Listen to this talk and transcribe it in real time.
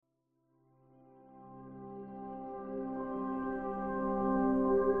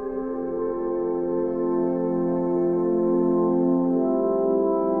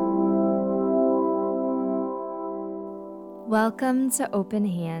Welcome to Open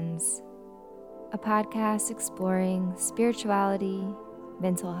Hands, a podcast exploring spirituality,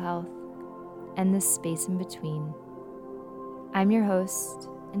 mental health, and the space in between. I'm your host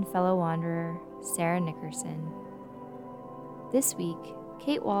and fellow wanderer, Sarah Nickerson. This week,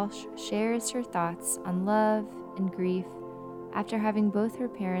 Kate Walsh shares her thoughts on love and grief after having both her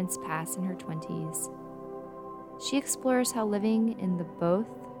parents pass in her 20s. She explores how living in the both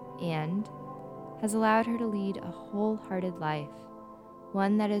and has allowed her to lead a wholehearted life,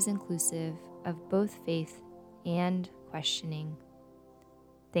 one that is inclusive of both faith and questioning.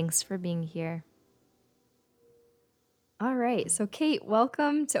 Thanks for being here. All right, so Kate,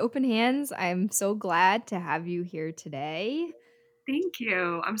 welcome to Open Hands. I'm so glad to have you here today. Thank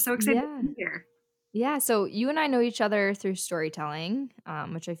you. I'm so excited to be here. Yeah, so you and I know each other through storytelling,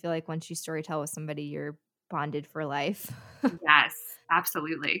 which I feel like once you storytell with somebody, you're bonded for life. Yes,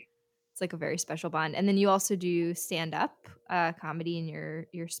 absolutely. It's like a very special bond. And then you also do stand-up comedy in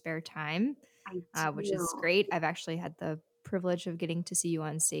your spare time, which is great. I've actually had the privilege of getting to see you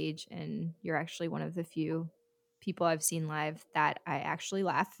on stage, and you're actually one of the few people I've seen live that I actually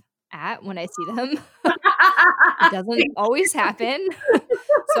laugh at when I see them. It doesn't always happen.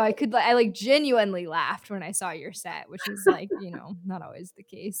 So I genuinely laughed when I saw your set, which is not always the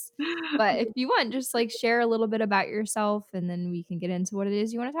case. But if you want, just share a little bit about yourself and then we can get into what it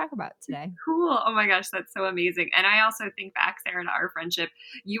is you want to talk about today. Cool. Oh my gosh, that's so amazing. And I also think back, Sarah, to our friendship.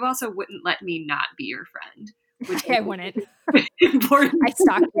 You also wouldn't let me not be your friend. Which I wouldn't. Important. I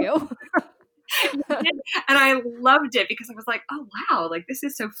stalked you. And I loved it because I was like, oh wow, this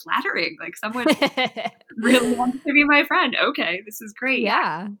is so flattering. Someone really wants to be my friend. Okay, this is great.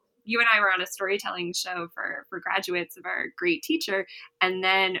 Yeah. You and I were on a storytelling show for graduates of our great teacher, and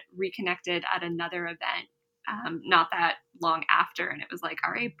then reconnected at another event not that long after, and it was like,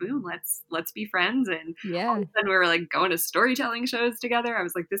 all right, boom, let's be friends. And all of a sudden we were going to storytelling shows together. I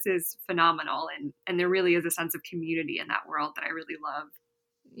was like, this is phenomenal, and there really is a sense of community in that world that I really love.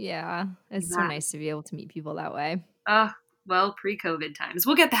 Yeah, it's so nice to be able to meet people that way. Well, pre-COVID times.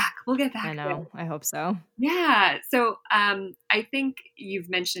 We'll get back. I know. I hope so. Yeah. So I think you've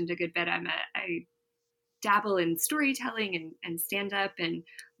mentioned a good bit. I dabble in storytelling and stand-up and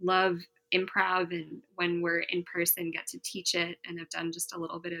love improv, and when we're in person get to teach it, and I've done just a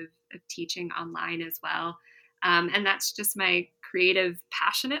little bit of teaching online as well. And that's just my creative,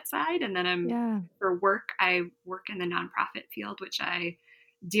 passionate side. And then for work, I work in the nonprofit field, which I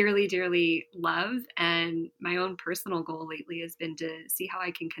dearly, dearly love. And my own personal goal lately has been to see how I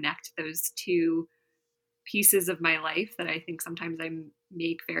can connect those two pieces of my life that I think sometimes I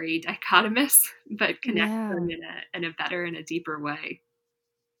make very dichotomous, but connect them in a better and a deeper way.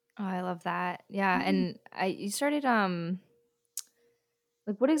 Oh, I love that. Yeah. And you started,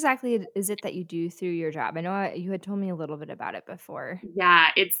 what exactly is it that you do through your job? I know you had told me a little bit about it before. Yeah,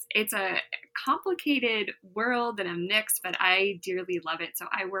 it's a complicated world and a mix, but I dearly love it. So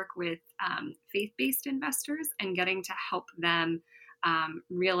I work with faith-based investors and getting to help them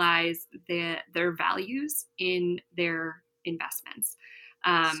realize their values in their investments.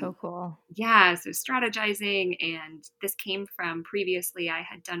 So cool. Yeah, so strategizing, and this came from previously I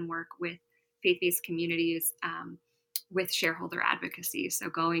had done work with faith-based communities with shareholder advocacy. So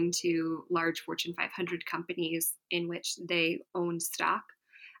going to large Fortune 500 companies in which they own stock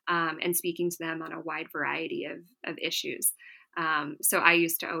and speaking to them on a wide variety of issues. So I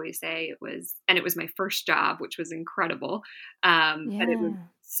used to always say it was my first job, which was incredible, but it was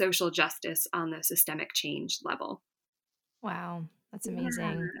social justice on the systemic change level. Wow, that's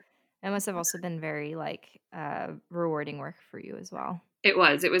amazing. It must have also been very rewarding work for you as well. It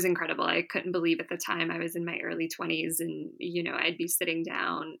was incredible. I couldn't believe at the time I was in my early 20s, and I'd be sitting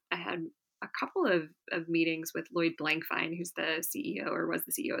down. I had a couple of meetings with Lloyd Blankfein, who's the CEO, or was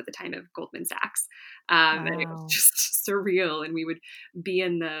the CEO at the time, of Goldman Sachs. And it was just surreal. And we would be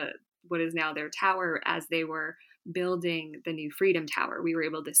in what is now their tower as they were building the new Freedom Tower. We were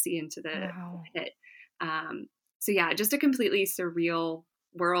able to see into the pit. So yeah, just a completely surreal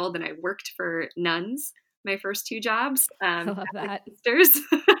world. And I worked for nuns my first two jobs. I love that. Sisters.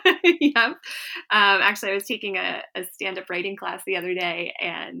 Yep. Actually, I was taking a stand-up writing class the other day,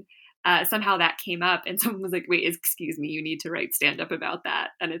 and somehow that came up, and someone was like, wait, excuse me, you need to write stand-up about that.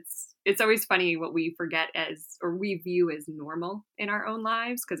 And it's always funny what we forget or we view as normal in our own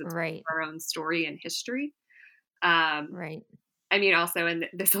lives, because it's our own story and history. Right. I mean, also, and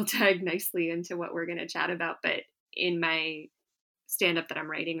this will tag nicely into what we're going to chat about, but in my stand-up that I'm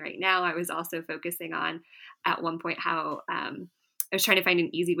writing right now, I was also focusing on, at one point, how I was trying to find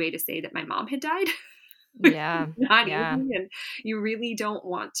an easy way to say that my mom had died. Yeah. Not Yeah. easy, and you really don't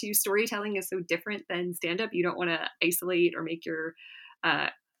want to. Storytelling is so different than stand up. You don't want to isolate or make your uh,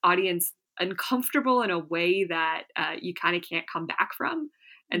 audience uncomfortable in a way that you kind of can't come back from.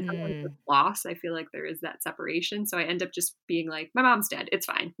 And sometimes with Mm. loss, I feel like there is that separation. So I end up just being like, my mom's dead. It's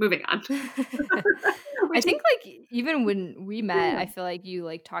fine. Moving on. I Which is think, like, even when we met, I feel like you,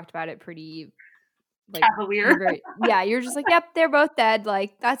 like, talked about it pretty, like, cavalier. you're very yeah, you're just like, "Yep, they're both dead,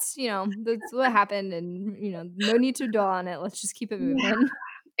 like, that's, that's what happened, and, no need to dwell on it, let's just keep it Yeah. moving."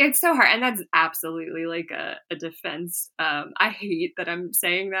 It's so hard, and that's absolutely like a defense. I hate that I'm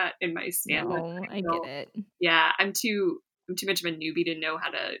saying that in my stand-up. No, I I get don't. it. Yeah, I'm too much of a newbie to know how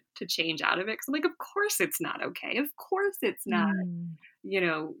to change out of it. Because 'cause I'm like, "Of course it's not okay. Of course it's not, Mm.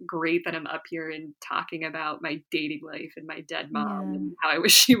 great that I'm up here and talking about my dating life and my dead mom Yeah. and how I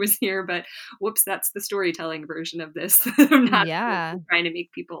wish she was here, but whoops, that's the storytelling version of this. I'm not Yeah. trying to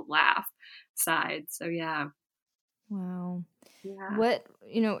make people laugh side." So yeah. Wow. Yeah. What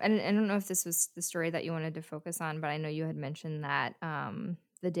and I don't know if this was the story that you wanted to focus on, but I know you had mentioned that,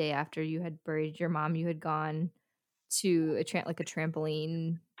 the day after you had buried your mom, you had gone to a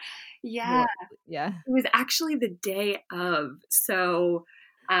trampoline. Yeah. What Yeah. It was actually the day of. So,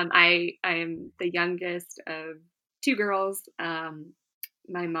 I am the youngest of 2 girls.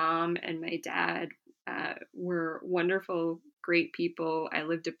 My mom and my dad, were wonderful, great people. I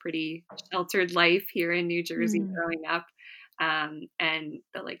lived a pretty sheltered life here in New Jersey Mm. growing up, and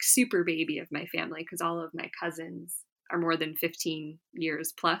the, like, super baby of my family, because all of my cousins are more than 15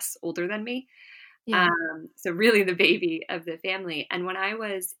 years plus older than me. Yeah. So really the baby of the family. And when I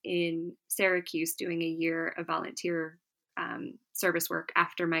was in Syracuse doing a year of volunteer service work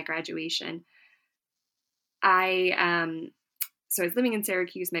after my graduation, I so I was living in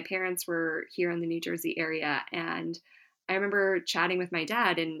Syracuse. My parents were here in the New Jersey area, and I remember chatting with my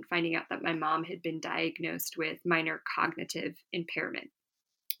dad and finding out that my mom had been diagnosed with minor cognitive impairment,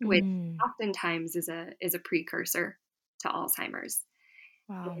 which Mm. oftentimes is a precursor to Alzheimer's.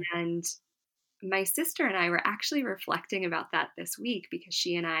 Wow. And my sister and I were actually reflecting about that this week because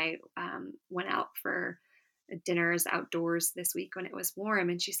she and I went out for dinners outdoors this week when it was warm,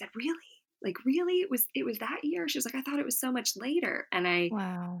 and she said, "Really? Like, really? It was that year?" She was like, "I thought it was so much later." And I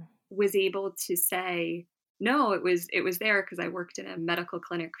Wow. was able to say, "No, it was there because I worked in a medical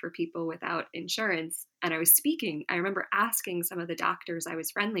clinic for people without insurance, and I was speaking. I remember asking some of the doctors I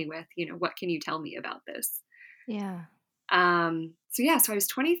was friendly with, what can you tell me about this?" Yeah. So yeah, so I was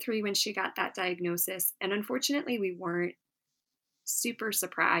 23 when she got that diagnosis. And unfortunately, we weren't super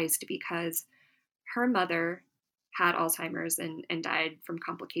surprised because her mother had Alzheimer's and died from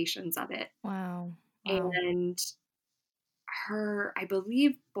complications of it. Wow. Wow. And I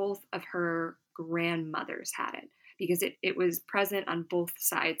believe both of her grandmothers had it because it was present on both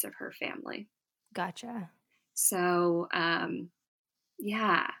sides of her family. Gotcha. So,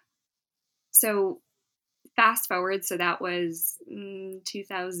 yeah. So fast forward, so that was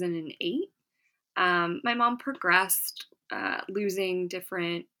 2008. My mom progressed, losing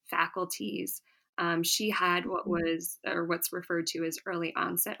different faculties. She had Mm. what's referred to as early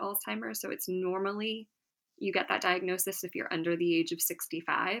onset Alzheimer's. So it's normally you get that diagnosis if you're under the age of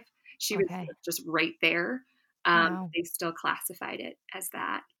 65. She was Okay. just right there. Wow. They still classified it as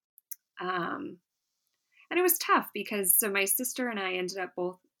that. Um, and it was tough because so my sister and I ended up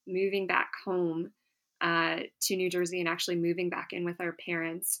both moving back home to New Jersey and actually moving back in with our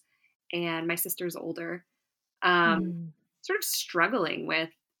parents. And my sister's older, um, Mm. sort of struggling with,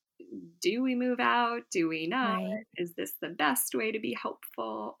 do we move out? Do we not? Right. Is this the best way to be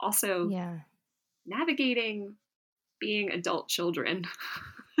helpful? Also, Yeah. navigating being adult children.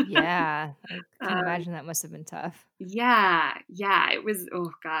 Yeah. I can um, imagine that must have been tough. yeah, yeah, it was.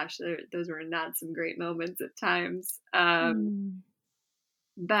 Oh gosh, those were not some great moments at times. Mm.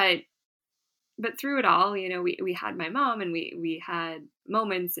 But through it all, we had my mom and we had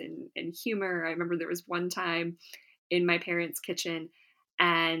moments and humor. I remember there was one time in my parents' kitchen,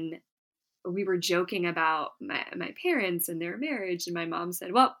 and we were joking about my parents and their marriage, and my mom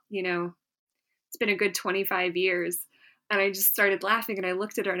said, "Well, it's been a good 25 years." And I just started laughing, and I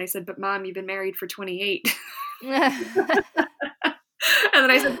looked at her and I said, "But mom, you've been married for 28." And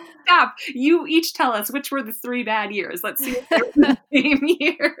then I said, "Stop. You each tell us which were the 3 bad years. Let's see if they were the same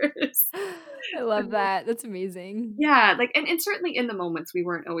years." I love that. That's amazing. Yeah, like, and certainly in the moments we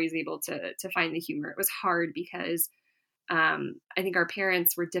weren't always able to find the humor. It was hard because I think our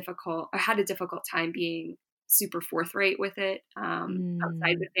parents were difficult or had a difficult time being super forthright with it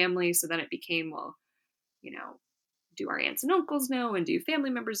outside Mm. the family. So then it became, well, do our aunts and uncles know, and do family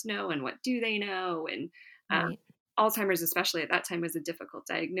members know, and what do they know? And um, Right. Alzheimer's, especially at that time, was a difficult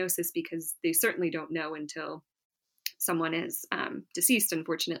diagnosis because they certainly don't know until someone is deceased,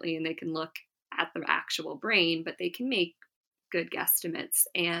 unfortunately, and they can look at the actual brain, but they can make good guesstimates.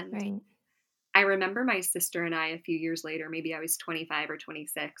 And Right. I remember my sister and I, a few years later, maybe I was 25 or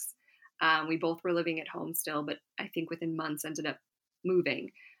 26. We both were living at home still, but I think within months ended up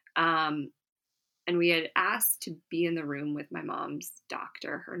moving. And we had asked to be in the room with my mom's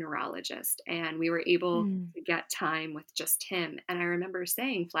doctor, her neurologist, and we were able to get time with just him. And I remember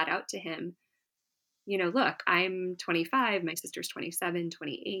saying flat out to him, look, I'm 25, my sister's 27,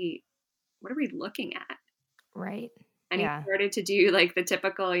 28. What are we looking at? Right. And he Yeah. started to do like the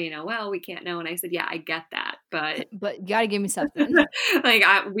typical, well, we can't know. And I said, yeah, I get that, but But you gotta give me something. like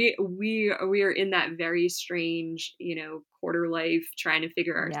we are in that very strange, quarter life trying to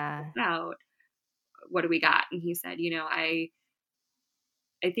figure Yeah. ourselves out. What do we got? And he said, I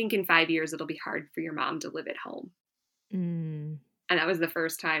think in 5 years it'll be hard for your mom to live at home. Mm. And that was the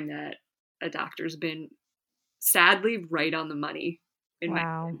first time that a doctor's been sadly right on the money in my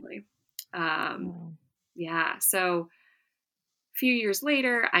Wow. family. Wow. Yeah. So a few years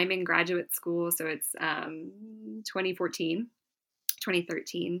later, I'm in graduate school. So it's 2014,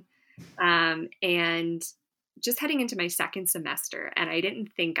 2013. And just heading into my second semester. And I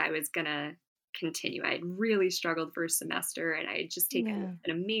didn't think I was going to continue. I had really struggled first semester, and I had just taken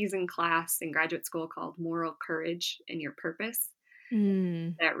an amazing class in graduate school called Moral Courage and Your Purpose.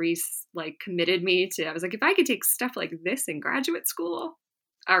 That Reese committed me to. I was like, if I could take stuff like this in graduate school,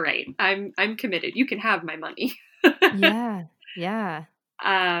 all right, I'm committed. You can have my money. Yeah. Yeah.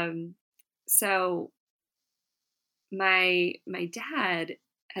 So my dad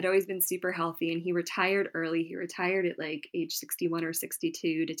had always been super healthy, and he retired early. He retired at age 61 or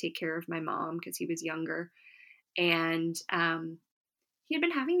 62 to take care of my mom because he was younger. And he had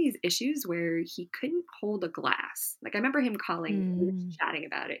been having these issues where he couldn't hold a glass. I remember him calling, we were just chatting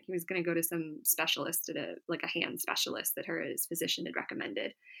about it. He was going to go to some specialist at a hand specialist that his physician had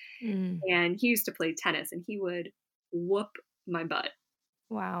recommended. And he used to play tennis, and he would whoop my butt.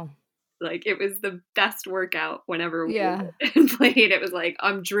 Wow. It was the best workout whenever we played. It was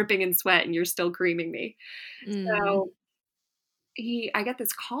I'm dripping in sweat and you're still creaming me. So I got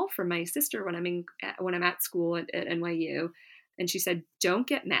this call from my sister when I'm at school at NYU, and she said, "Don't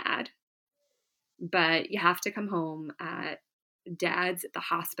get mad, but you have to come home. Dad's at the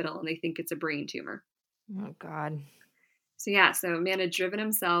hospital and they think it's a brain tumor." Oh God. So man had driven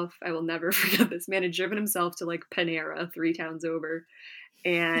himself. I will never forget this. Man had driven himself to Panera 3 towns over,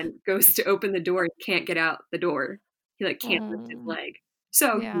 and goes to open the door and can't get out the door. He can't lift his leg.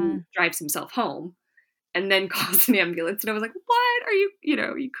 So he drives himself home and then calls an ambulance. And I was like, what? Are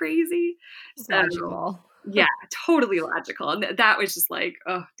are you crazy? Logical. Yeah, totally logical. And that was just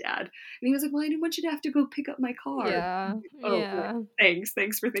oh, Dad. And he was like, well, I didn't want you to have to go pick up my car. Yeah. Oh, yeah. Thanks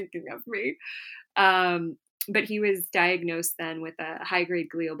for thinking of me. But he was diagnosed then with a high-grade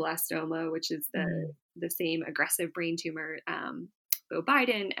glioblastoma, which is the same aggressive brain tumor Beau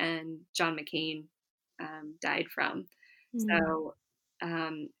Biden and John McCain died from. So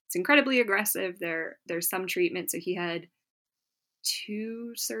it's incredibly aggressive. There's some treatment. So he had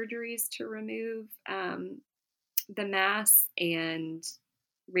 2 surgeries to remove the mass, and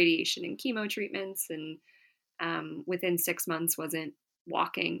radiation and chemo treatments, and within 6 months wasn't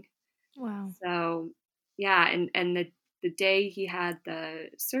walking. Wow. So yeah, and the day he had the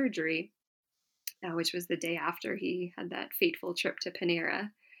surgery, which was the day after he had that fateful trip to Panera,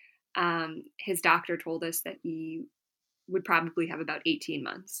 his doctor told us that he would probably have about 18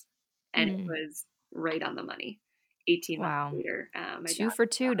 months. And it was right on the money. 18 months later. My 2 for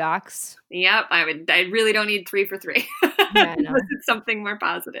 2, docs. Yep. I really don't need 3 for 3. Yeah, I know. Unless it's something more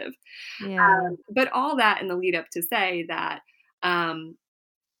positive. Yeah. But all that in the lead up to say that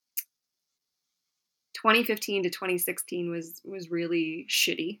 2015 to 2016 was really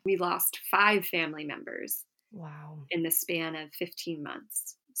shitty. We lost 5 family members. Wow. In the span of 15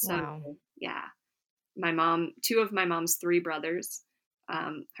 months. So wow. Yeah, my mom, 2 of my mom's 3 brothers,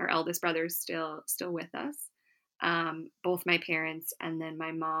 her eldest brother is still with us. Both my parents, and then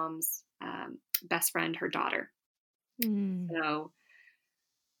my mom's best friend, her daughter. So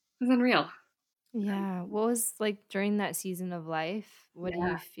it was unreal. Yeah. What was during that season of life? What do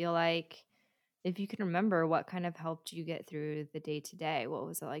you feel like, if you can remember, what kind of helped you get through the day to day? What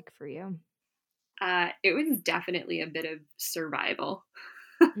was it like for you? It was definitely a bit of survival.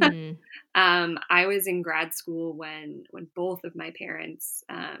 I was in grad school when both of my parents,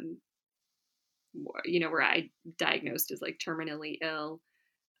 were diagnosed as terminally ill.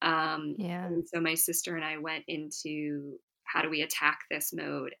 And so my sister and I went into how do we attack this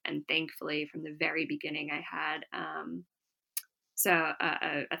mode? And thankfully, from the very beginning, I had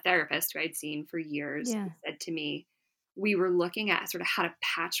a therapist who I'd seen for years Yeah. who said to me, we were looking at sort of how to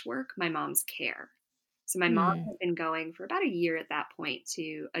patchwork my mom's care. So my mom Mm. had been going for about a year at that point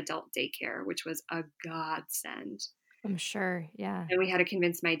to adult daycare, which was a godsend. I'm sure. Yeah. And we had to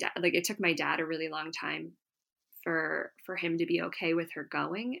convince my dad, like it took my dad a really long time for him to be okay with her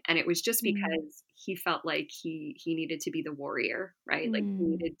going. And it was just Mm. because he felt like he needed to be the warrior, right? Like he Mm.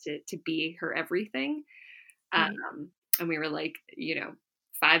 needed to be her everything. Right. And we were like,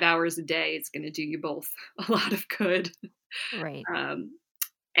 5 hours a day, it's going to do you both a lot of good. Right.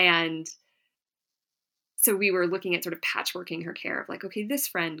 And so we were looking at sort of patchworking her care of like, okay, this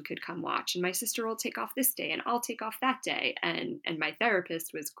friend could come watch and my sister will take off this day and I'll take off that day. And my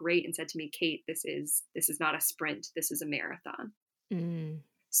therapist was great and said to me, Kate, this is not a sprint. This is a marathon. Mm.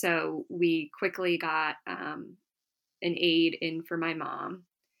 So we quickly got an aide in for my mom,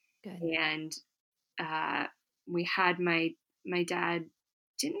 Good. and we had my dad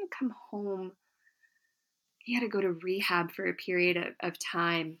didn't come home. He had to go to rehab for a period of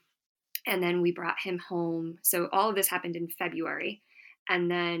time. And then we brought him home. So all of this happened in February. And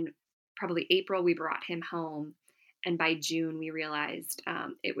then probably April, we brought him home. And by June, we realized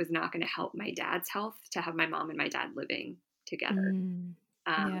it was not going to help my dad's health to have my mom and my dad living together. Mm.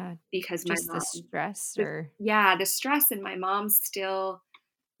 Yeah. Because my Just the mom, stress the, or yeah, the stress and my mom still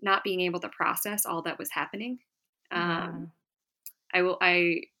not being able to process all that was happening. yeah.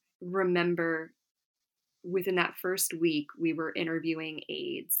 I remember within that first week, we were interviewing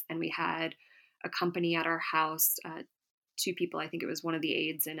aides, and we had a company at our house, two people. I think it was one of the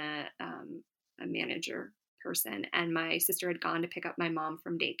aides and a manager person. And my sister had gone to pick up my mom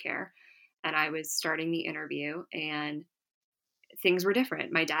from daycare, and I was starting the interview, and things were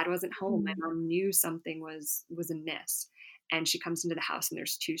different. My dad wasn't home. My Mm. mom knew something was amiss. And she comes into the house and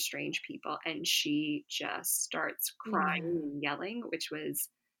there's two strange people, and she just starts crying Yeah. and yelling, which was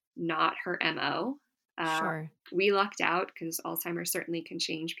not her MO. Uh, Sure. we lucked out because Alzheimer's certainly can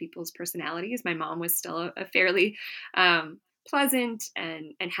change people's personalities. My mom was still a fairly pleasant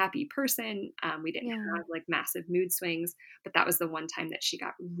and happy person. We didn't Yeah. have like massive mood swings, but that was the one time that she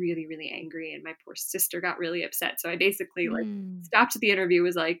got really, really angry, and my poor sister got really upset. So I basically like Mm. stopped the interview,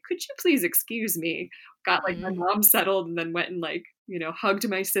 was like, "Could you please excuse me?" Got like my Mm. mom settled, and then went and like hugged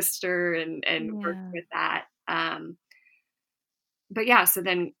my sister and worked Yeah. with that. But yeah, so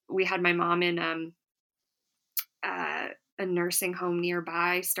then we had my mom in uh, a nursing home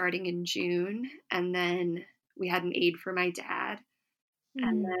nearby starting in June. And then we had an aide for my dad.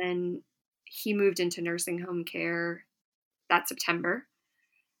 And Mm. then he moved into nursing home care that September.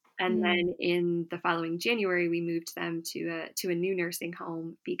 And Mm. then in the following January, we moved them to a new nursing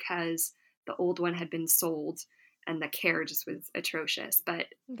home because the old one had been sold and the care just was atrocious. But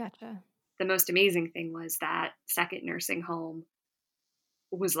Gotcha. the most amazing thing was that second nursing home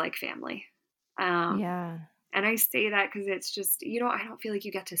was like family. Um, Yeah. And I say that because it's just, I don't feel like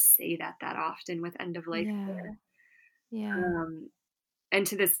you get to say that often with end of life Yeah. care. Yeah. Um, and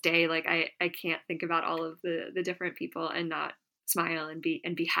to this day, like I can't think about all of the different people and not smile and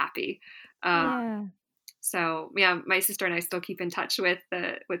be happy. Um, Yeah. so yeah, my sister and I still keep in touch with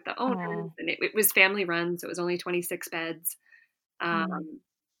the owners, Oh. and it was family run, so it was only 26 beds. Mm. Um,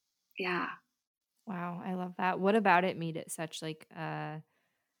 yeah, Wow. I love that. What about it made it such like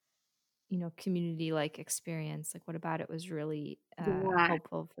community like experience? Like what about it was really yeah.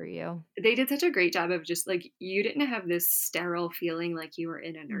 helpful for you? They did such a great job of just like you didn't have this sterile feeling like you were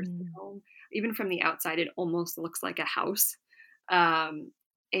in a nursing Mm. home. Even from the outside, it almost looks like a house. Um,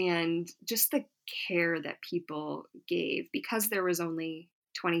 and just the care that people gave because there was only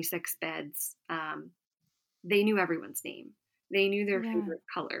 26 beds. They knew everyone's name. They knew their Yeah. favorite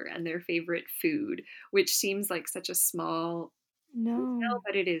color and their favorite food, which seems like such a small No. detail,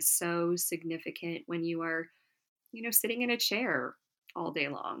 but it is so significant when you are, sitting in a chair all day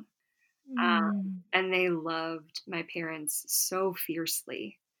long. Um, Mm. and they loved my parents so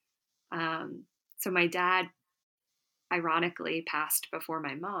fiercely. So my dad, ironically, passed before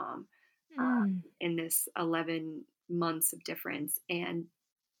my mom Mm. in this 11 months of difference. And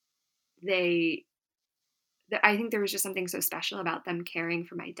they, I think there was just something so special about them caring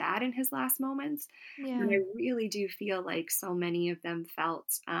for my dad in his last moments. And I Yeah. really do feel like so many of them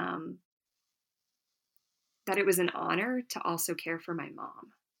felt that it was an honor to also care for my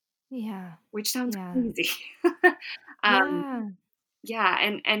mom, Yeah. which sounds Yeah. crazy. um, Yeah. yeah,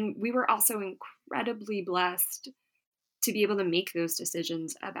 and we were also incredibly blessed to be able to make those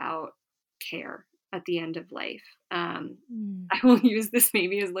decisions about care at the end of life. Mm. I will use this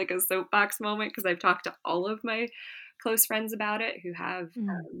maybe as like a soapbox moment because I've talked to all of my close friends about it who have,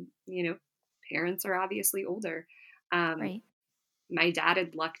 Mm. parents are obviously older. Um, Right. my dad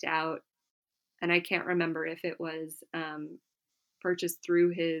had lucked out, and I can't remember if it was purchased through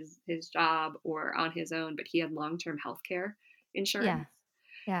his job or on his own, but he had long-term healthcare insurance. Yeah.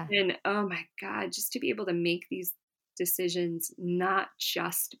 Yeah. And oh my God, just to be able to make these decisions not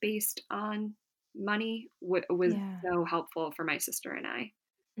just based on money was Yeah. so helpful for my sister and I.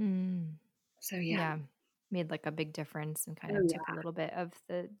 Mm. So yeah. Yeah. Made like a big difference and kind Oh of took a yeah. little bit of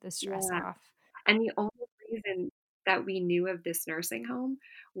the stress Yeah. off. And the only reason that we knew of this nursing home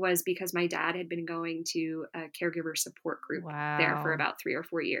was because my dad had been going to a caregiver support group there for Wow. about 3 or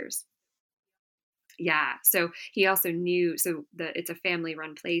 4 years. Yeah, so he also knew, so it's a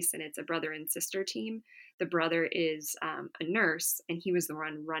family-run place, and it's a brother and sister team. The brother is, a nurse, and he was the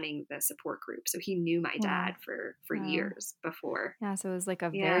one running the support group, so he knew my dad Wow. for Wow. years before. Yeah, so it was like a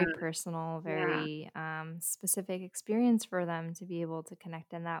Yeah, very personal, yeah. very specific experience for them to be able to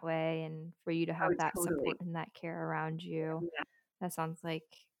connect in that way and for you to Oh, have that totally. support and that care around you. Yeah, That sounds like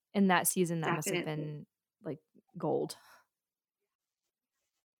in that season that must have definitely. been like gold.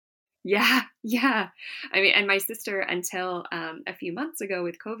 Yeah, yeah. I mean, and my sister, until, a few months ago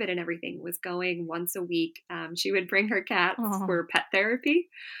with COVID and everything, was going once a week. She would bring her cats Oh, for pet therapy,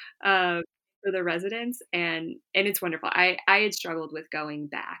 um, for the residents, and it's wonderful. I had struggled with going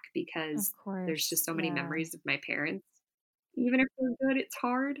back of because there's course. just so many Yeah. memories of my parents. Even if they're good, it's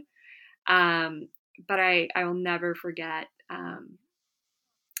hard. Um, but I will never forget,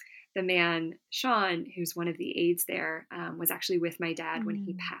 the man, Sean, who's one of the aides there, was actually with my dad when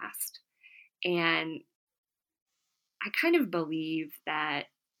he Mm. passed. And I kind of believe that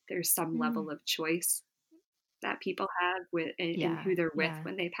there's some level Mm. of choice that people have with in Yeah. who they're with Yeah.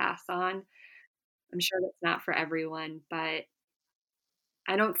 when they pass on. I'm sure that's not for everyone, but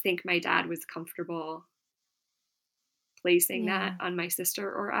I don't think my dad was comfortable placing that Yeah. on my sister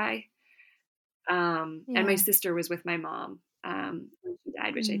or I. And my Yeah. sister was with my mom when she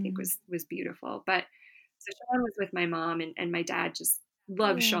died, which I think Mm. was beautiful. But so Sean was with my mom, and my dad just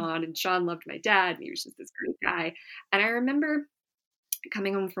loved Yeah. Sean, and Sean loved my dad, and he was just this great guy. And I remember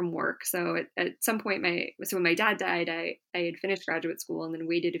coming home from work. So at some point, when my dad died, I had finished graduate school and then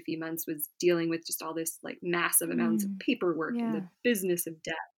waited a few months, was dealing with just all this like massive amounts of Mm. paperwork and the Yeah. business of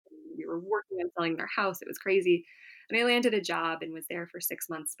death. And we were working on selling their house. It was crazy. And I landed a job and was there for 6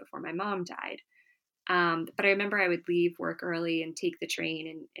 months before my mom died. But I remember I would leave work early and take the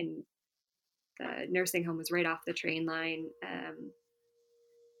train, and the nursing home was right off the train line,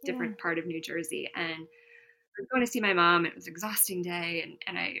 Yeah. different part of New Jersey. And I was going to see my mom. It was an exhausting day,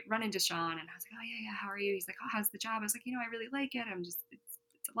 and I run into Sean, and I was like, "Oh yeah, yeah, how are you?" He's like, "Oh, how's the job?" I was like, "I really like it. I'm just it's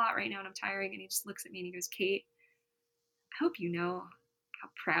a lot right now, and I'm tiring." And he just looks at me and he goes, "Kate, I hope you know how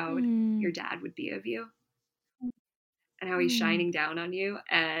proud your Mm. dad would be of you, and how he's Mm. shining down on you."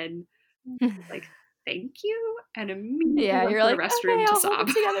 And I was like, "Thank you," and immediately Yeah, went you're to the like, "Okay, restroom to I'll hold sob.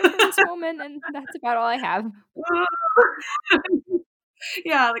 it together for this moment, and that's about all I have."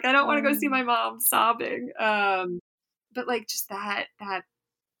 Yeah, like I don't want to go see Um, my mom sobbing. But like just that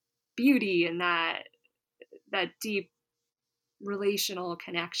beauty and that deep relational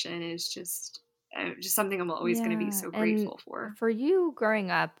connection is just something I'm always going to be yeah, so and grateful for. for you growing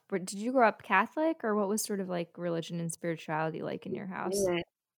up, did you grow up Catholic, or what was sort of like religion and spirituality like in your house?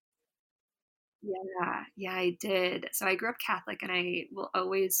 Yeah, yeah, I did. So I grew up Catholic, and I will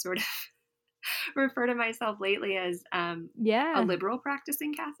always sort of refer to myself lately as a Yeah, liberal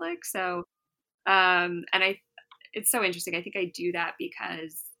practicing Catholic. So, and it's so interesting. I think I do that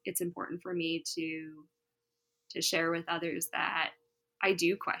because it's important for me to share with others that I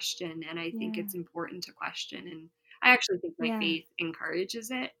do question, and I think yeah, it's important to question. And I actually think my yeah, faith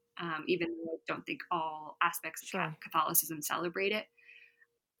encourages it, even though I don't think all aspects of sure. Catholicism celebrate it.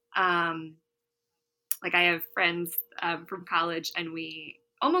 Um, like I have friends from college, and we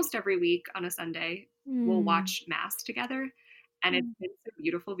almost every week on a Sunday we'll Mm. watch mass together, and it's been so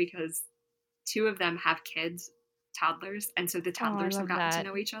beautiful because two of them have kids, toddlers, and so the Oh, I toddlers have love gotten to that.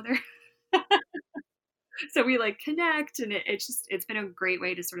 know each other. So we like connect, and it's been a great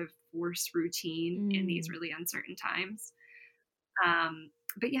way to sort of force routine in these Mm. really uncertain times.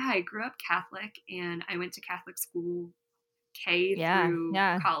 But yeah, I grew up Catholic, and I went to Catholic school K Yeah, through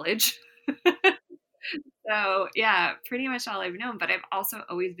yeah, college. So yeah, pretty much all I've known, but I've also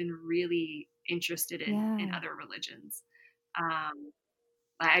always been really interested in yeah, other religions. um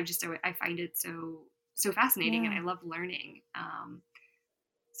I find it so fascinating, and I yeah, love learning.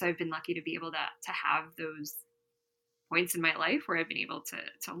 So I've been lucky to be able to have those points in my life where I've been able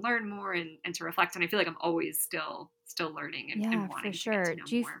to learn more and to reflect. And I feel like I'm always still learning and Yeah, for wanting to get to sure. know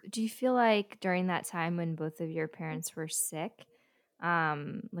more. Do you feel like during that time when both of your parents were sick,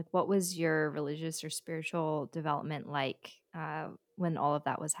 like what was your religious or spiritual development like when all of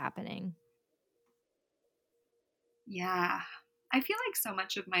that was happening? Yeah. I feel like so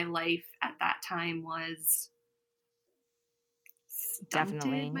much of my life at that time was stunted,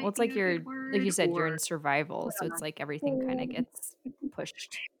 Definitely. Well, might it's be like a good like you word, said, you're or in survival, put so on it's like a everything kind of hold. gets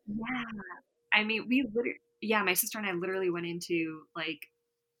pushed. Yeah. I mean, my sister and I literally went into like,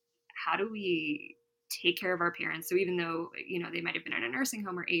 how do we take care of our parents? So even though, they might have been in a nursing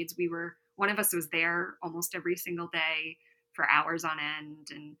home or aides, one of us was there almost every single day for hours on end,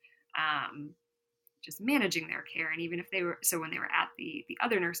 and um, just managing their care. And even if when they were at the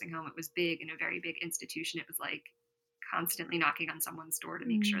other nursing home, it was big and a very big institution. It was like constantly knocking on someone's door to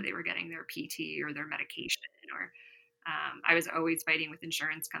make sure Mm, they were getting their PT or their medication, or I was always fighting with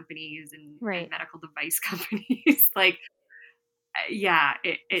insurance companies and right, medical device companies. Like, yeah,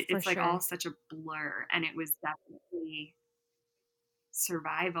 for it's like all sure. such a blur, and it was definitely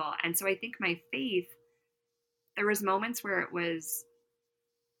survival. And so I think my faith, there was moments where it was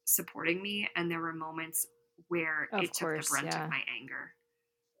supporting me, and there were moments where Of it took the course, brunt of yeah. my anger.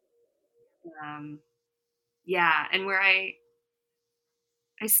 Um, yeah, and where I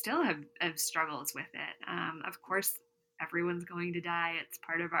still have struggles with it. Of course, everyone's going to die. It's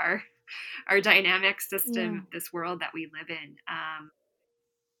part of our dynamic Yeah. system, this world that we live in.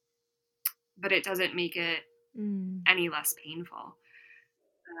 But it doesn't make it Mm, any less painful.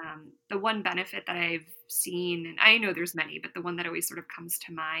 The one benefit that I've seen, and I know there's many, but the one that always sort of comes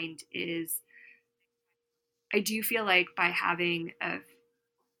to mind is I do feel like by having a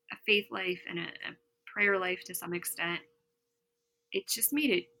faith life and a prayer life to some extent, it just made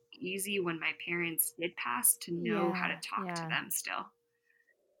it easy when my parents did pass to know how to yeah, talk to yeah. them still,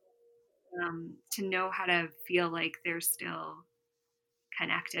 to know how to feel like they're still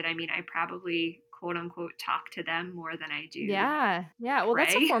connected. I mean, I probably quote unquote talk to them more than I do Yeah, yeah. Well,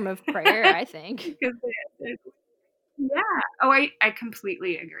 that's a pray. form of prayer, I think. Because yeah. Oh, I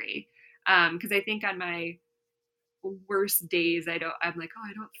completely agree. Because I think on my worst days, I'm like, oh,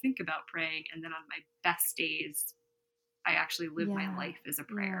 I don't think about praying. And then on my best days, I actually live my Yeah, life as a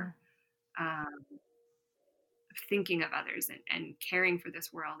yeah. prayer. Um, Thinking of others and caring for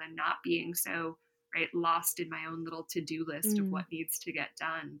this world and not being so right lost in my own little to-do list of Mm, what needs to get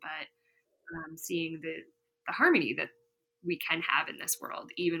done, but seeing the harmony that we can have in this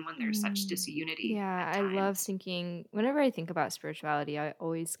world, even when there's such mm. disunity Yeah, at I love times. thinking whenever I think about spirituality, I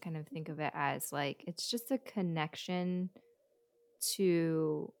always kind of think of it as like it's just a connection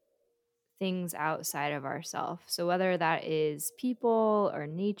to things outside of ourselves. So whether that is people or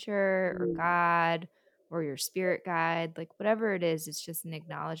nature or Mm, God or your spirit guide, like whatever it is, it's just an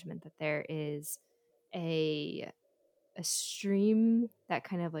acknowledgement that there is a a stream that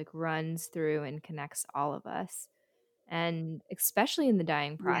kind of like runs through and connects all of us. And especially in the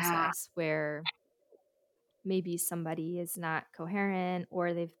dying yeah, process where maybe somebody is not coherent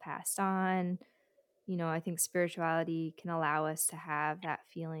or they've passed on, I think spirituality can allow us to have that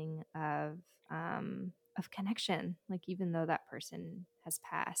feeling of connection, like even though that person has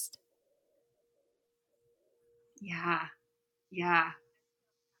passed. yeah, yeah.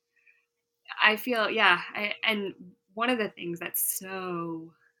 I feel, yeah. And one of the things that's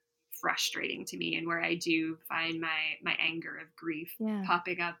so frustrating to me, and where I do find my anger of grief Yeah.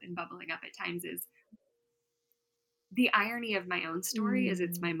 popping up and bubbling up at times, is the irony of my own story is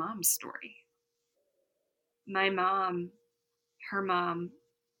it's Mm, my mom's story. My mom, her mom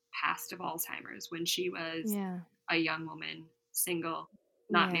passed of Alzheimer's when she was yeah. a young woman, single,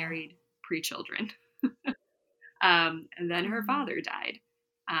 not Yeah. married, pre-children. And then her Mm, father died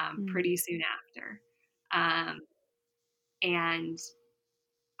mm, pretty soon after. Um, and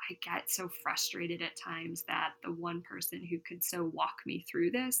I get so frustrated at times that the one person who could so walk me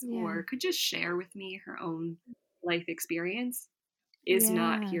through this yeah. or could just share with me her own life experience is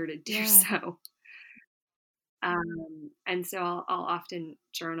not Yeah. here to do Yeah. so. And so I'll often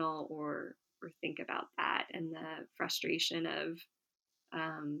journal or think about that and the frustration of,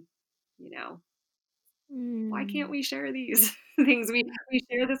 um, you know, why can't Mm, we share these things? We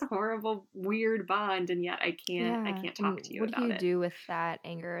share this horrible, weird bond, and yet I yeah. can't And talk to you what do about you it. do with that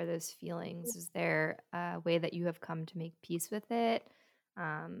anger or those feelings? Is there a way that you have come to make peace with it?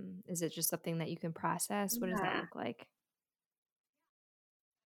 Is it just something that you can process? What does that Yeah. look like?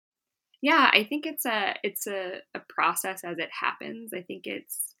 Yeah, I think it's a process as it happens. I think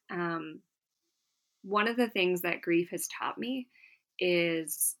it's one of the things that grief has taught me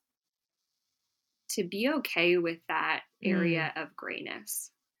is to be okay with that area of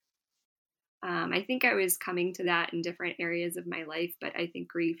grayness. I think I was coming to that in different areas of my life, but I think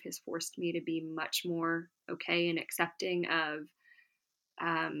grief has forced me to be much more okay and accepting of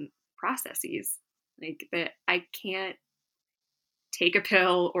processes. Like that, I can't take a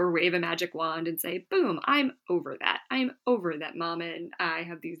pill or wave a magic wand and say, boom, I'm over that. I'm over that mama and I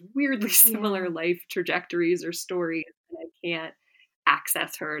have these weirdly similar life trajectories or stories, and I can't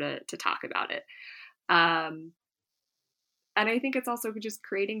access her to talk about it. And I think it's also just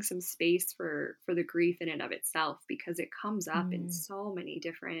creating some space for the grief in and of itself, because it comes up in so many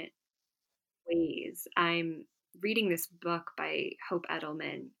different ways. I'm reading this book by Hope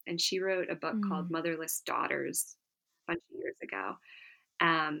Edelman, and she wrote a book called Motherless Daughters a bunch of years ago.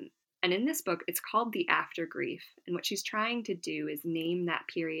 Um, and in this book, it's called The After Grief. And what she's trying to do is name that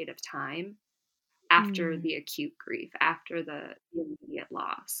period of time after the acute grief, after the immediate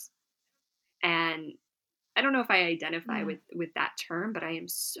loss. And I don't know if I identify with that term, but I am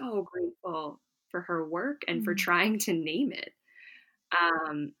so grateful for her work and for trying to name it.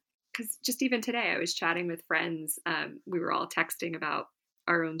 Because just even today, I was chatting with friends. We were all texting about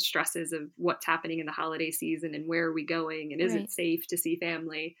our own stresses of what's happening in the holiday season and where are we going and is it safe to see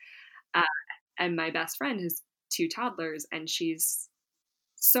family. And my best friend has 2 toddlers, and she's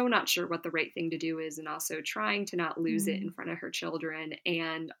so not sure what the right thing to do is, and also trying to not lose it in front of her children,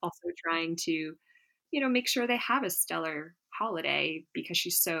 and also trying to, make sure they have a stellar holiday, because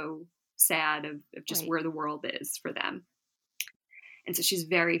she's so sad of just where the world is for them. And so she's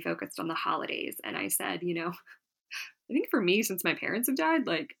very focused on the holidays. And I said, I think for me, since my parents have died,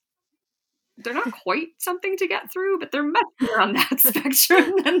 like, they're not quite something to get through, but they're much more on that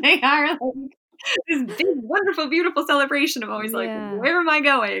spectrum than they are like this big, wonderful, beautiful celebration. I'm always like, where am I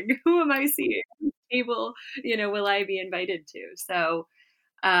going? Who am I seeing? Whose table, will I be invited to? So,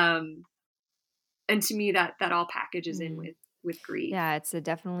 and to me, that all packages in with grief. Yeah, it's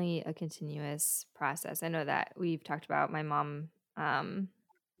definitely a continuous process. I know that we've talked about my mom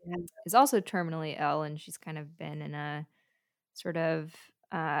is also terminally ill, and she's kind of been in a sort of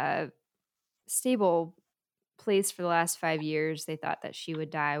stable place for the last 5 years. They thought that she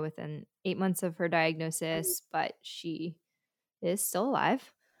would die within 8 months of her diagnosis, but she is still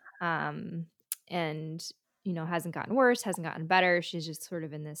alive. And hasn't gotten worse, hasn't gotten better. She's just sort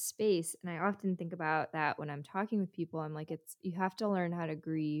of in this space. And I often think about that when I'm talking with people. I'm like, you have to learn how to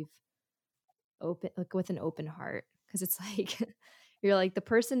grieve with an open heart, because it's like you're like, the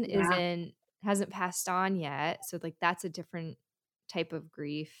person hasn't passed on yet, so like that's a different type of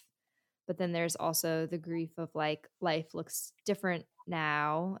grief. But then there's also the grief of like life looks different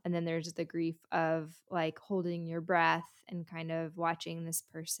now, and then there's the grief of like holding your breath and kind of watching this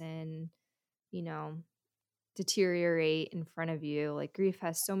person deteriorate in front of you. Like, grief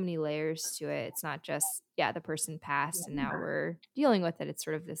has so many layers to it. It's not just the person passed and now we're dealing with it. It's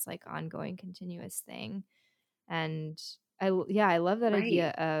sort of this like ongoing continuous thing. And I love that idea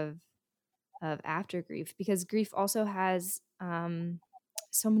of after grief, because grief also has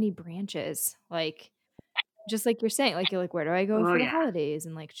so many branches. Like, just like you're saying, like, you're like, where do I go for the holidays?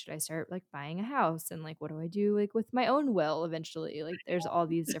 And like, should I start like buying a house? And like, what do I do like with my own will eventually? Like, there's all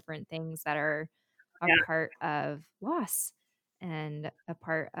these different things that are a part of loss, and a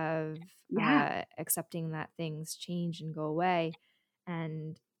part of accepting that things change and go away.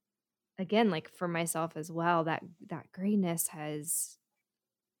 And again, like for myself as well, that grayness has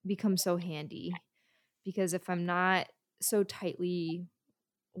become so handy, because if I'm not so tightly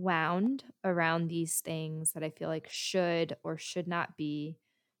wound around these things that I feel like should or should not be,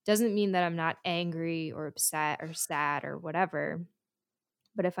 doesn't mean that I'm not angry or upset or sad or whatever.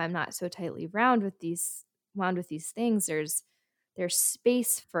 But if I'm not so tightly wound with these things, there's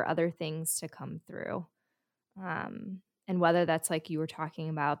space for other things to come through. And whether that's like you were talking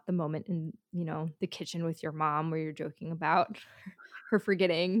about the moment in, the kitchen with your mom where you're joking about her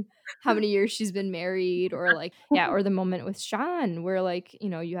forgetting how many years she's been married, or like, or the moment with Sean where like,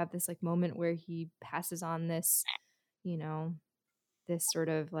 you have this like moment where he passes on this, this sort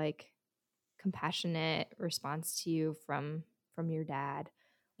of like compassionate response to you from your dad.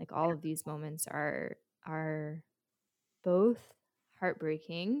 Like, all of these moments are both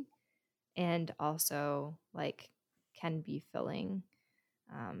heartbreaking and also like can be filling.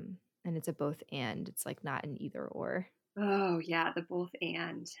 And it's a both and. It's like not an either or. Oh yeah, the both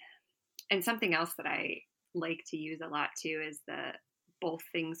and. And something else that I like to use a lot too is the both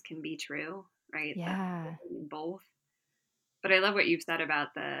things can be true, right? Yeah. Both. But I love what you've said about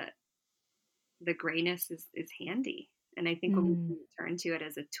the grayness is handy. And I think when we can turn to it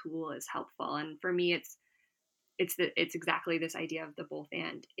as a tool is helpful. And for me, it's exactly this idea of the both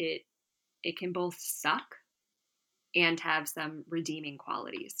and. it can both suck and have some redeeming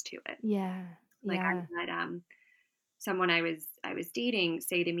qualities to it. Yeah. Like Yeah. I had someone I was dating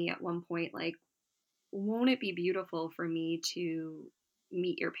say to me at one point, like, won't it be beautiful for me to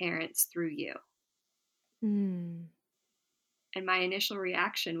meet your parents through you? Mm. And my initial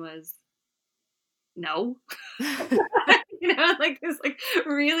reaction was no. Like this, like,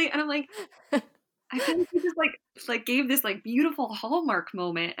 really? And I'm like, I feel like you just like gave this like beautiful Hallmark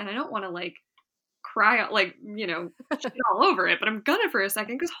moment, and I don't want to like cry out, like, shit all over it, but I'm gonna for a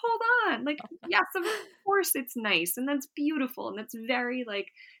second because hold on. Like, yes, of course it's nice and that's beautiful and that's very like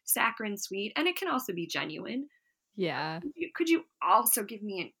saccharine sweet, and it can also be genuine. Yeah. Could you also give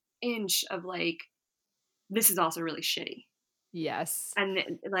me an inch of like, this is also really shitty? Yes. And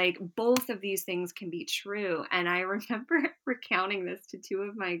like both of these things can be true. And I remember recounting this to two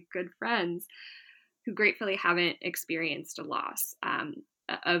of my good friends who gratefully haven't experienced a loss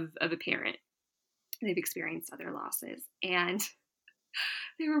of a parent. They've experienced other losses, and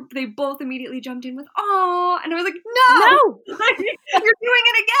they both immediately jumped in with "oh," and I was like, No. "You're doing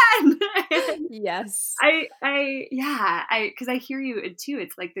it again." Yes. Because I hear you too.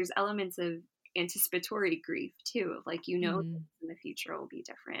 It's like there's elements of anticipatory grief too, of like, in the future will be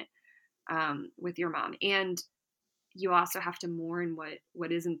different with your mom, and you also have to mourn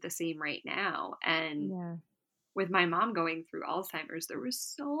what isn't the same right now. And Yeah. with my mom going through Alzheimer's, there were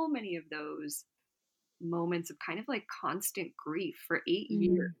so many of those moments of kind of like constant grief for 8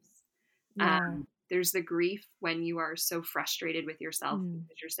 years. Yeah. There's the grief when you are so frustrated with yourself Mm.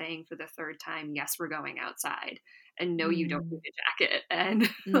 because you're saying for the third time, yes, we're going outside, and no, you don't Mm. need a jacket. And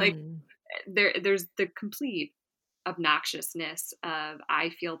like Mm. there's the complete obnoxiousness of I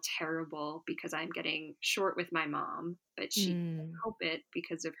feel terrible because I'm getting short with my mom, but she can't Mm. help it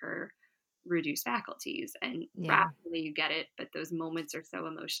because of her reduced faculties. And Yeah. rationally you get it, but those moments are so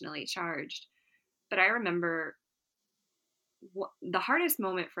emotionally charged. But I remember the hardest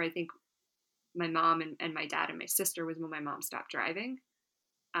moment for, I think, my mom and my dad and my sister was when my mom stopped driving.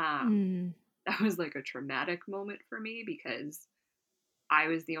 Um, Mm. that was like a traumatic moment for me because I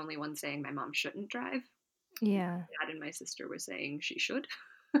was the only one saying my mom shouldn't drive. Yeah. My dad and my sister were saying she should.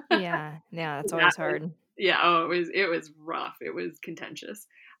 Yeah. Yeah. That's That always was, hard. yeah. Oh, it was rough. It was contentious.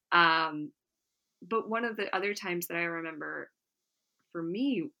 Um, but one of the other times that I remember for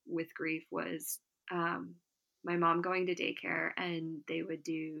me with grief was um, my mom going to daycare, and they would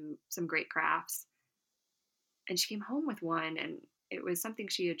do some great crafts. And she came home with one, and it was something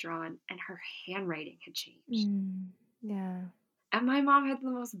she had drawn, and her handwriting had changed. Mm. Yeah. And my mom had the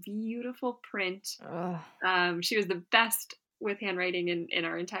most beautiful print. Ugh. She was the best with handwriting in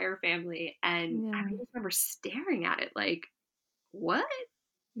our entire family. And I Yeah. just remember staring at it like, what?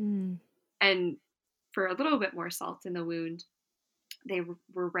 Mm. And for a little bit more salt in the wound, they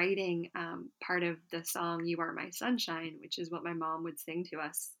were writing part of the song "You Are My Sunshine," which is what my mom would sing to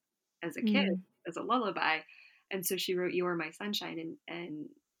us as a kid, Mm. as a lullaby. And so she wrote "You Are My Sunshine" and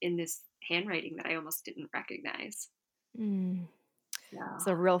in this handwriting that I almost didn't recognize. Mm. Yeah. It's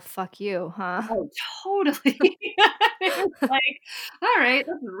a real fuck you, huh? Oh, totally. It was like, all right,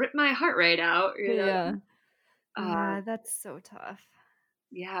 let's rip my heart right out, Yeah. Uh, Yeah, that's so tough.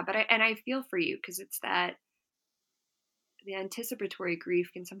 yeah, but I feel for you because it's that the anticipatory grief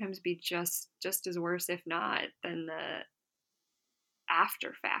can sometimes be just as worse, if not, than the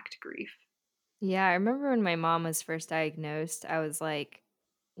after fact grief. Yeah, I remember when my mom was first diagnosed, I was like,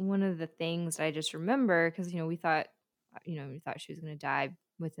 one of the things I just remember, because, we thought she was going to die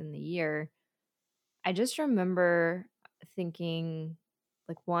within the year. I just remember thinking,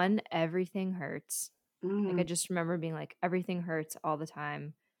 like, one, everything hurts. Like, I Mm, just remember being like, everything hurts all the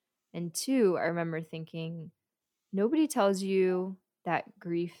time. And two, I remember thinking, nobody tells you that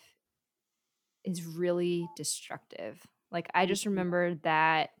grief is really destructive. Like, I just remember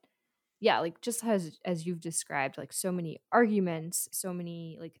that, yeah, like, just as you've described, like, so many arguments, so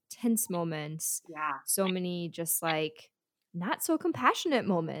many, like, tense moments, yeah, so many just, like, not so compassionate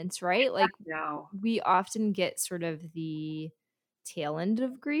moments, right? Like, no. we often get sort of the tail end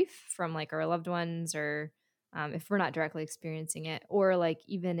of grief from, like, our loved ones, or, if we're not directly experiencing it, or, like,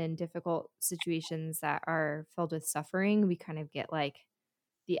 even in difficult situations that are filled with suffering, we kind of get, like,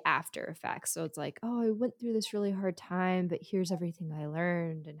 the after effects. So it's like, "Oh, I went through this really hard time, but here's everything I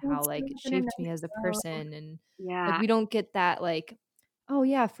learned and how, It's like, not it gonna shaped me as a know. person." And, like, Yeah, we don't get that, like, "Oh,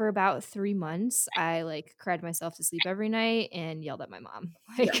 yeah, for about 3 months, I, like, cried myself to sleep every night and yelled at my mom."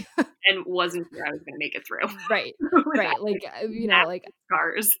 yeah, Like, and wasn't sure I was gonna make it through right, right, without, like, like, like, massive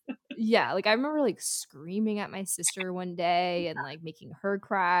scars. yeah, like, I remember, like, screaming at my sister one day and, like, making her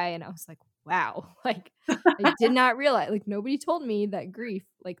cry, and I was like, wow, like I did not realize, like nobody told me that grief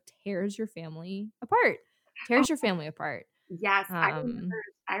like tears your family apart, Oh, tears your family apart. yes, Um,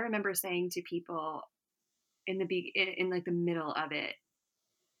 I remember saying to people in like the middle of it,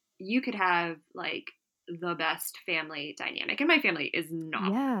 you could have like the best family dynamic, and my family is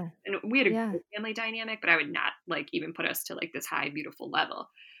not, yeah, and we had a yeah, good family dynamic, but I would not like even put us to like this high beautiful level.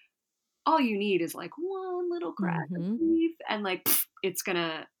 All you need is like one little crack of mhm. grief, and like it's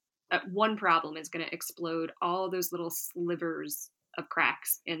gonna one problem is gonna explode all those little slivers of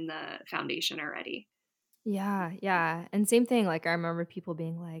cracks in the foundation already. Yeah, yeah, and same thing, like, I remember people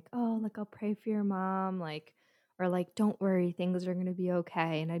being like, "Oh, like, I'll pray for your mom," like, or like, "Don't worry, things are gonna be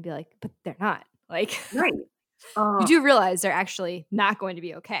okay," and I'd be like, "But they're not." Like, Right. you Oh, do realize they're actually not going to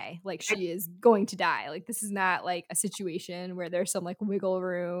be okay, like, I she is going to die, like, this is not, like, a situation where there's some, like, wiggle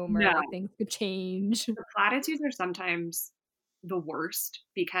room or, no. like, things could change. The platitudes are sometimes the worst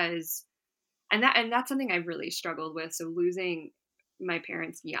because and that's something I've really struggled with, so losing my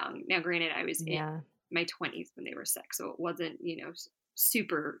parents young. Now granted, I was in Yeah. my 20s when they were sick, so it wasn't,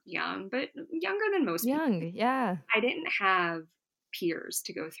 super young, but younger than most people. Young, yeah. I didn't have peers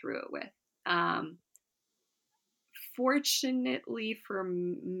to go through it with. Um, Fortunately for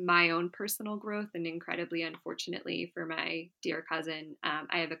my own personal growth, and incredibly unfortunately for my dear cousin,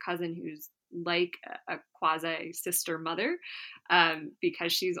 I have a cousin who's like a quasi sister mother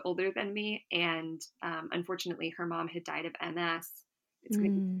because she's older than me. And unfortunately, her mom had died of MS. It's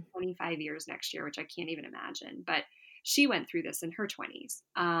going to be Mm, 25 years next year, which I can't even imagine. But she went through this in her 20s.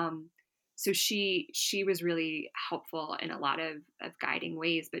 So she was really helpful in a lot of guiding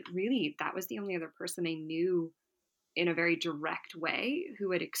ways. But really, that was the only other person I knew in a very direct way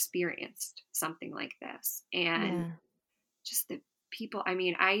who had experienced something like this. And yeah. just the people, I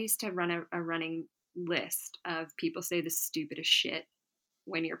mean, I used to run a running list of people say the stupidest shit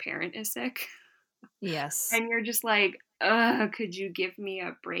when your parent is sick. Yes. And you're just like, ugh, could you give me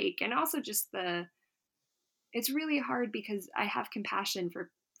a break? And also just it's really hard because I have compassion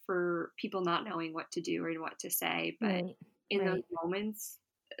for people not knowing what to do or what to say. But Right, in those right. moments,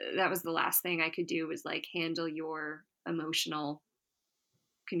 that was the last thing I could do was like handle your emotional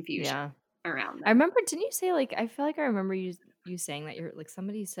confusion Yeah. around I this. remember, didn't you say, like, I feel like I remember you saying that you're like,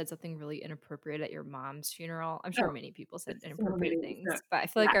 somebody said something really inappropriate at your mom's funeral. I'm sure Oh, many people said so many inappropriate so things, but I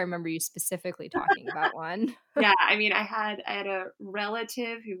feel yeah. like I remember you specifically talking about one. Yeah, I mean, I had a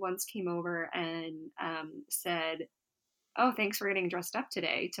relative who once came over and, said, "Oh, thanks for getting dressed up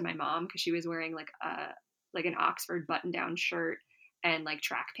today," to my mom because she was wearing, like an Oxford button-down shirt and, like,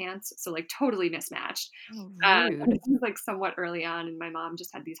 track pants, so, like, totally mismatched. Oh, And rude. this was, like, somewhat early on, and my mom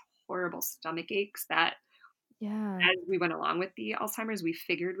just had these horrible stomach aches that, Yeah. as we went along with the Alzheimer's, we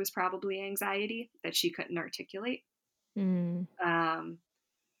figured was probably anxiety that she couldn't articulate. Mm. Um,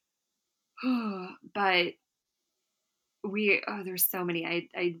 but there's so many. I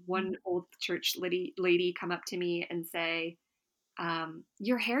had one old church lady come up to me and say,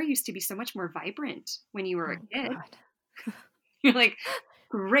 "Your hair used to be so much more vibrant when you were a Oh kid." god. You're like,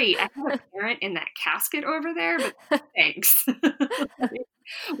 "Great, I have a parent in that casket over there, but thanks." Like,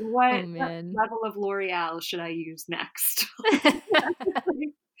 Oh, what man. level of L'Oreal should I use next?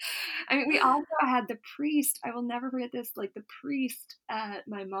 I mean, we also had the priest. I will never forget this. Like the priest at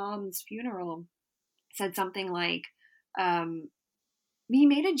my mom's funeral said something like, um, he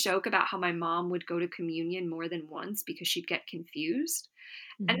made a joke about how my mom would go to communion more than once because she'd get confused.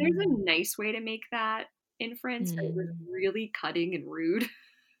 And there's Mm. a nice way to make that inference, but it was Mm. really cutting and rude.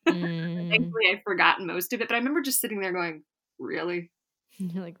 Mm. Thankfully, I've forgotten most of it, but I remember just sitting there going, "Really?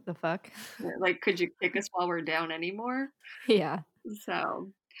 You're like, "The fuck?" Like, could you kick us while we're down anymore?" Yeah.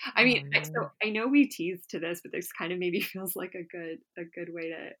 So, I mean, Oh, so man. I know we teased to this, but this kind of maybe feels like a good way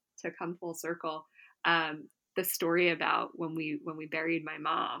to come full circle. The story about when we buried my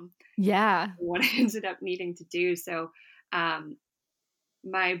mom, Yeah. what I ended up needing to do. So, um,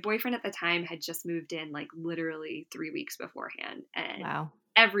 my boyfriend at the time had just moved in like literally 3 weeks beforehand, and Wow.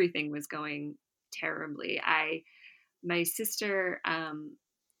 everything was going terribly. My sister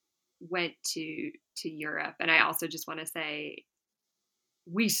went to Europe, and I also just want to say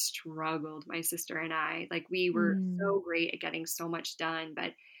we struggled, my sister and I. Like we were Mm. so great at getting so much done,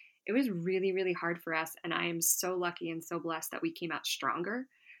 but it was really, really hard for us. And I am so lucky and so blessed that we came out stronger.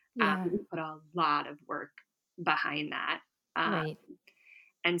 Yeah. We put a lot of work behind that. Uh, Right.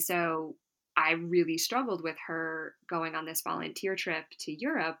 and so I really struggled with her going on this volunteer trip to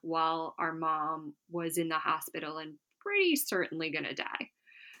Europe while our mom was in the hospital and pretty certainly going to die.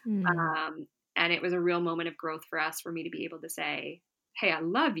 Mm. And it was a real moment of growth for us for me to be able to say, "Hey, I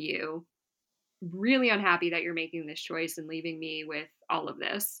love you. Really unhappy that you're making this choice and leaving me with all of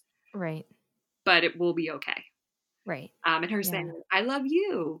this. Right. but it will be okay. Right. And her Yeah. saying, I love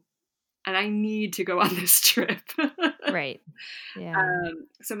you and I need to go on this trip. Right. Yeah.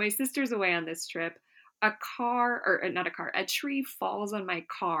 So my sister's away on this trip. A car, or not a car, a tree falls on my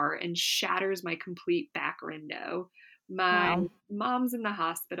car and shatters my complete back window. My Wow. mom's in the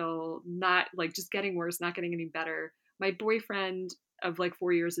hospital, not like just getting worse, not getting any better. My boyfriend of like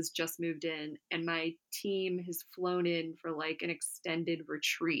 4 years has just moved in, and my team has flown in for like an extended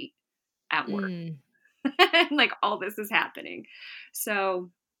retreat at work. Mm. And like all this is happening. So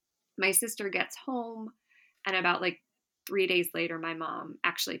my sister gets home, and about like 3 days later, my mom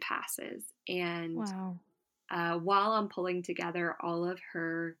actually passes. And Wow. while I'm pulling together all of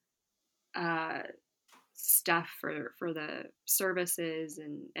her uh, stuff for the services,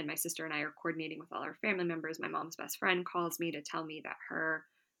 and my sister and I are coordinating with all our family members, my mom's best friend calls me to tell me that her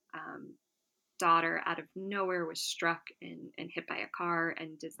um, daughter out of nowhere was struck and hit by a car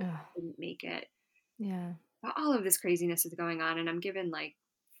and Ugh. didn't make it. Yeah. But all of this craziness is going on, and I'm given like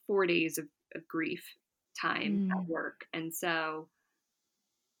 4 days of grief time at Mm. work. And so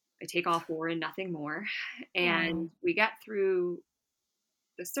I take all four and nothing more. Wow. And we get through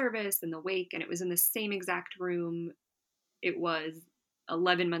the service and the wake, and it was in the same exact room it was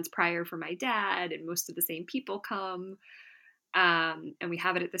 11 months prior for my dad, and most of the same people come. And we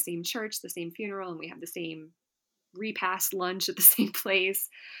have it at the same church, the same funeral, and we have the same repast lunch at the same place.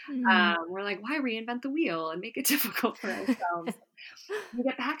 Mm. We're like, why reinvent the wheel and make it difficult for ourselves? We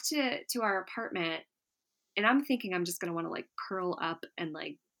get back to our apartment, and I'm thinking I'm just going to want to like curl up and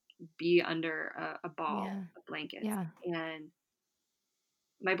like be under a ball Yeah. of blankets. Yeah. And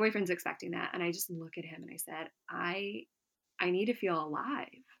my boyfriend's expecting that. And I just look at him and I said, I need to feel alive.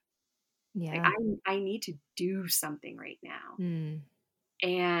 Like Yeah. I need to do something right now. Mm.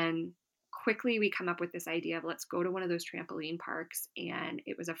 And quickly we come up with this idea of let's go to one of those trampoline parks. And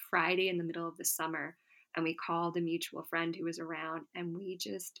it was a Friday in the middle of the summer. And we called a mutual friend who was around, and we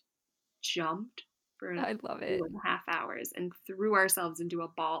just jumped for I love it. 2.5 hours and threw ourselves into a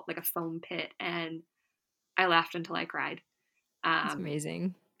ball, like a foam pit. And I laughed until I cried. It's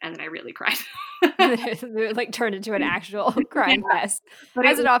amazing. And then I really cried. It like turned into an actual crying Yeah, fest, but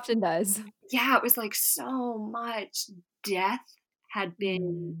as it often does. it was like so much death had been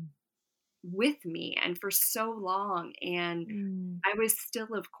Mm. with me and for so long. And Mm. I was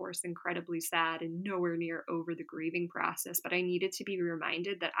still, of course, incredibly sad and nowhere near over the grieving process, but I needed to be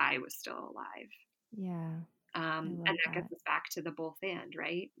reminded that I was still alive. Yeah. I And love that that. gets us back to the both and,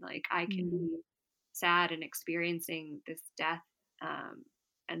 right? Like I can Mm. be sad and experiencing this death um,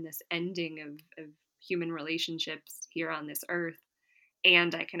 and this ending of human relationships here on this earth.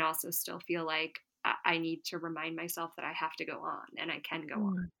 And I can also still feel like I need to remind myself that I have to go on and I can go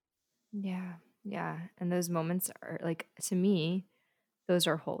on. Mm. Yeah. Yeah. And those moments are like, to me, those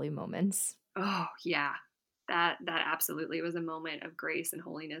are holy moments. Oh, yeah. That absolutely was a moment of grace and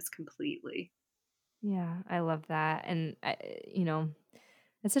holiness completely. Yeah, I love that. And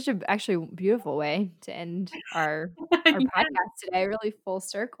it's such a actually beautiful way to end our Yeah. podcast today, really full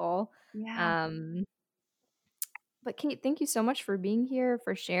circle. Yeah. Um, but Kate, thank you so much for being here,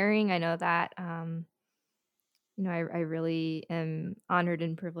 for sharing. I know that I really am honored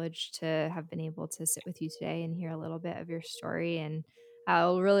and privileged to have been able to sit with you today and hear a little bit of your story. And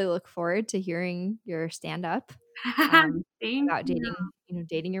I'll really look forward to hearing your stand up Thank about you.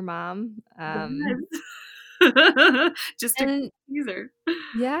 dating your mom. Yes. Just a And teaser.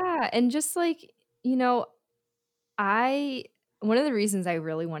 yeah, and just like, you know, I one of the reasons I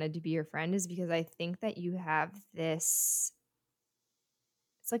really wanted to be your friend is because I think that you have this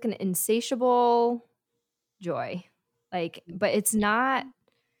it's like an insatiable joy. Like, but it's not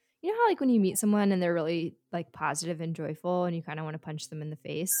how like when you meet someone and they're really like positive and joyful and you kind of want to punch them in the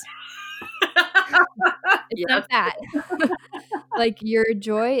face? It's Yes. not that. Like your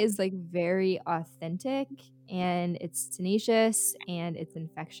joy is like very authentic and it's tenacious and it's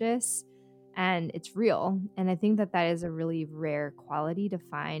infectious and it's real. And I think that that is a really rare quality to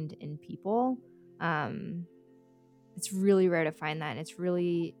find in people. Um, it's really rare to find that, and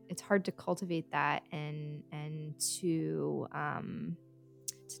it's hard to cultivate that and to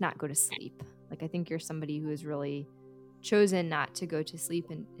not go to sleep. Like I think you're somebody who has really chosen not to go to sleep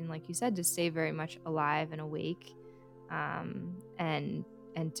and like you said, to stay very much alive and awake, and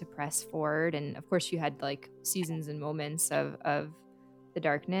to press forward. And of course you had like seasons and moments of the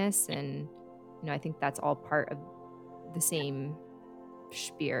darkness, and I think that's all part of the same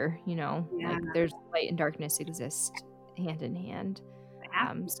spear, Yeah. like there's light and darkness exist hand in hand.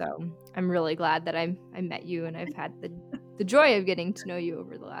 Happy. So I'm really glad that I met you and I've had the joy of getting to know you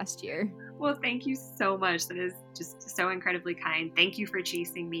over the last year. Well, thank you so much. That is just so incredibly kind. Thank you for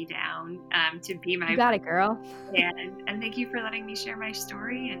chasing me down to be my You got it, girl. And thank you for letting me share my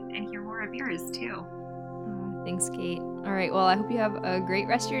story and hear more of yours too. Thanks, Kate. All right, well, I hope you have a great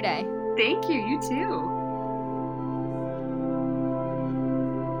rest of your day. Thank you. You too.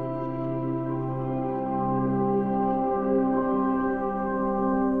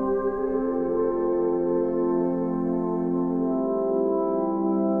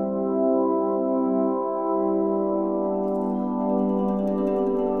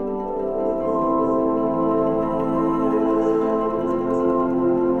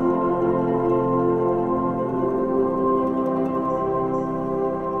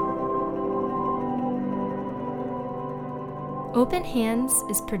 Open Hands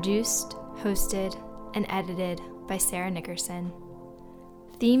is produced, hosted, and edited by Sarah Nickerson.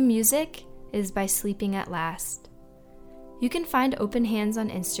 Theme music is by Sleeping at Last. You can find Open Hands on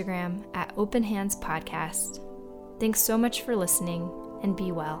Instagram at Open Hands Podcast. Thanks so much for listening, and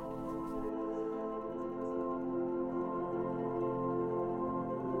be well.